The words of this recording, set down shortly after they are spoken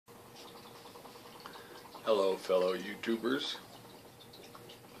Hello fellow YouTubers.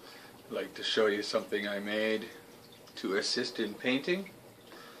 I'd like to show you something I made to assist in painting.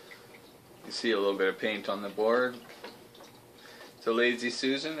 You see a little bit of paint on the board. It's a Lazy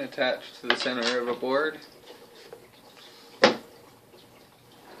Susan attached to the center of a board.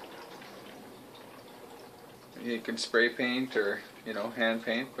 You can spray paint or, hand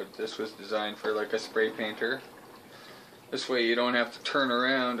paint, but this was designed for like a spray painter. This way you don't have to turn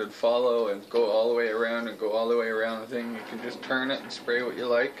around and follow and go all the way around and go all the way around the thing. You can just turn it and spray what you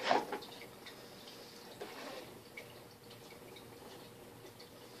like.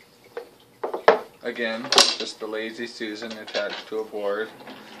 Again, just the Lazy Susan attached to a board.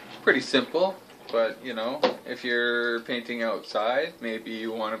 Pretty simple, but if you're painting outside, maybe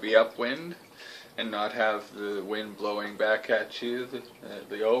you want to be upwind and not have the wind blowing back at you,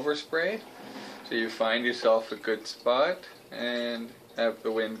 the overspray. So you find yourself a good spot and have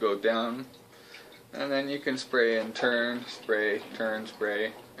the wind go down, and then you can spray and turn, spray, turn,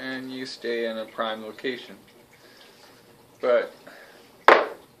 spray, and you stay in a prime location. But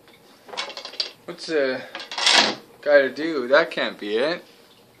what's a guy to do? That can't be it.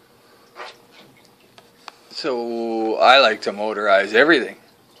 So I like to motorize everything.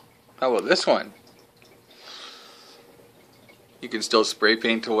 How about this one? You can still spray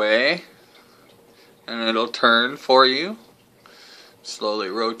paint away and it'll turn for you, slowly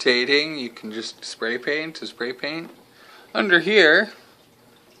rotating. You can just spray paint to spray paint. Under here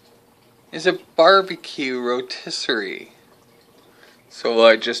is a barbecue rotisserie. So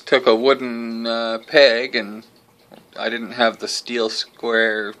I just took a wooden peg, and I didn't have the steel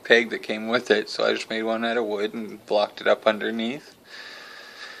square peg that came with it, so I just made one out of wood and blocked it up underneath.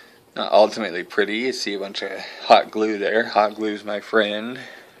 Not ultimately pretty. You see a bunch of hot glue there. Hot glue's my friend.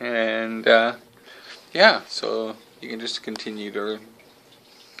 And yeah, so you can just continue to...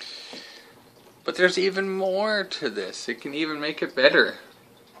 But there's even more to this. It can even make it better.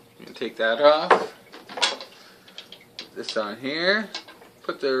 You can take that off. Put this on here.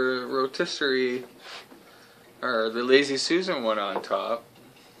 Put the rotisserie, or the Lazy Susan one on top.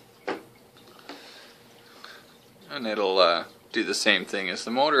 And it'll do the same thing as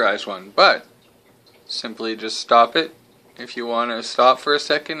the motorized one, but simply just stop it. If you want to stop for a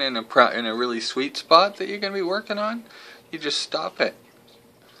second in a really sweet spot that you're going to be working on, you just stop it.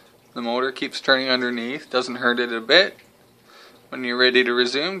 The motor keeps turning underneath, doesn't hurt it a bit. When you're ready to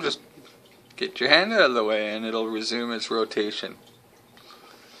resume, just get your hand out of the way and it'll resume its rotation.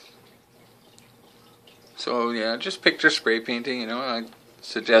 So yeah, just picture spray painting. I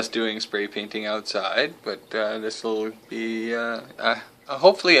suggest doing spray painting outside, but this will be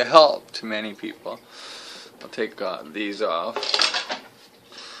hopefully a help to many people. I'll take these off.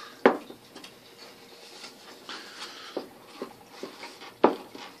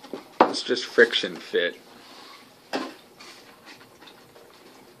 It's just friction fit.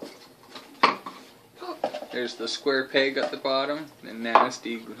 There's the square peg at the bottom and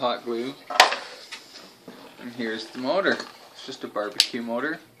nasty hot glue. And here's the motor. It's just a barbecue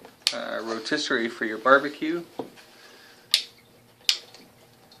motor. Rotisserie for your barbecue.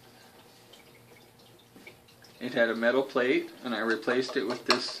 It had a metal plate, and I replaced it with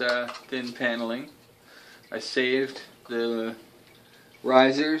this thin paneling. I saved the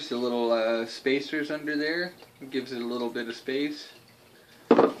risers, the little spacers under there. It gives it a little bit of space.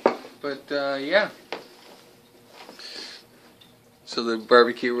 But yeah. So the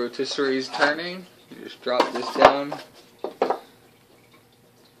barbecue rotisserie is turning. You just drop this down.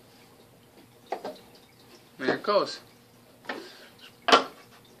 There it goes.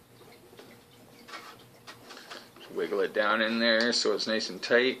 Just wiggle it down in there so it's nice and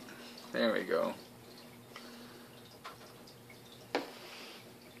tight. There we go.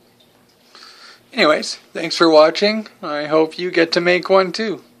 Anyways, thanks for watching. I hope you get to make one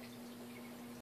too.